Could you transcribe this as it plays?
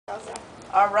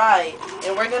All right,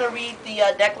 and we're going to read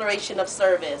the Declaration of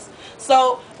Service.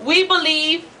 So we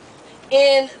believe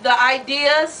in the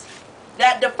ideas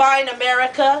that define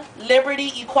America: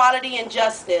 liberty, equality, and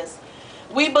justice.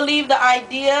 We believe the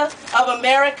idea of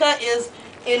America is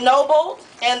ennobled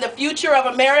and the future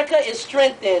of America is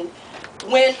strengthened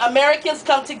when Americans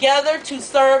come together to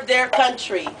serve their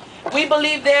country. We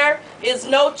believe there is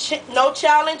no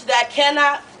challenge that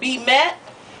cannot be met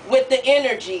with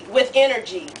energy,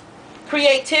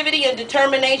 creativity, and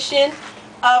determination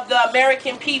of the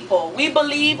American people. We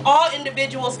believe all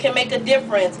individuals can make a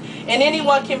difference and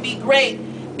anyone can be great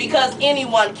because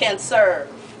anyone can serve.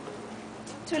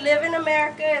 To live in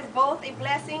America is both a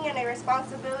blessing and a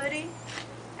responsibility,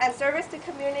 and service to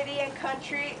community and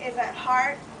country is at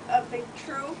heart of the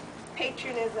true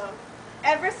patriotism.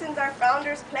 Ever since our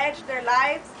founders pledged their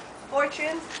lives,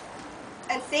 fortunes,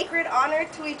 and sacred honor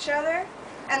to each other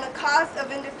and the cause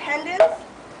of independence,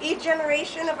 each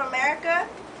generation of America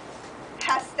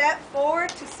has stepped forward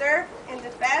to serve in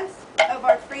defense of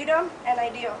our freedom and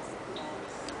ideals.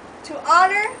 To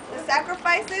honor the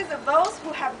sacrifices of those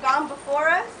who have gone before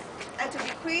us and to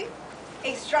bequeath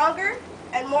a stronger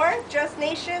and more just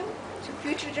nation to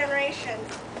future generations,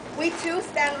 we too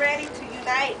stand ready to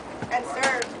unite and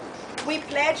serve. We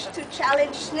pledge to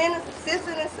challenge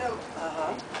cynicism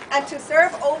and to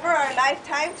serve over our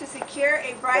lifetime to secure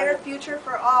a brighter future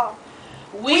for all.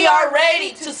 We are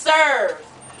ready to serve.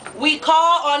 We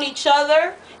call on each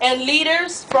other and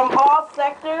leaders from all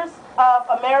sectors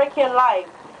of American life,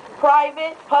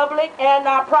 private, public, and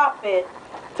nonprofit,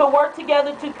 to work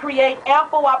together to create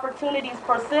ample opportunities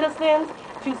for citizens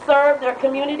to serve their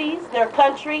communities, their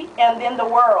country, and then the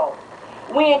world.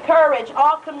 We encourage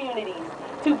all communities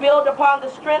to build upon the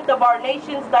strength of our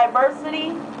nation's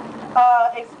diversity,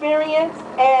 experience,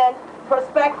 and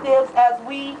perspectives as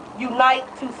we unite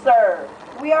to serve.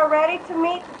 We are ready to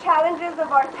meet the challenges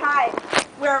of our time.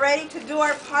 We are ready to do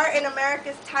our part in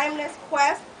America's timeless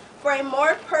quest for a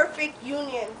more perfect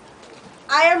union.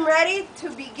 I am ready to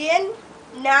begin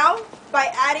now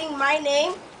by adding my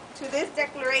name to this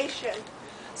declaration.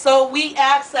 So we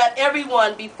ask that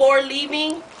everyone, before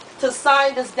leaving, to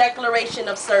sign this declaration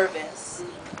of service.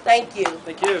 Thank you.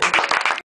 Thank you.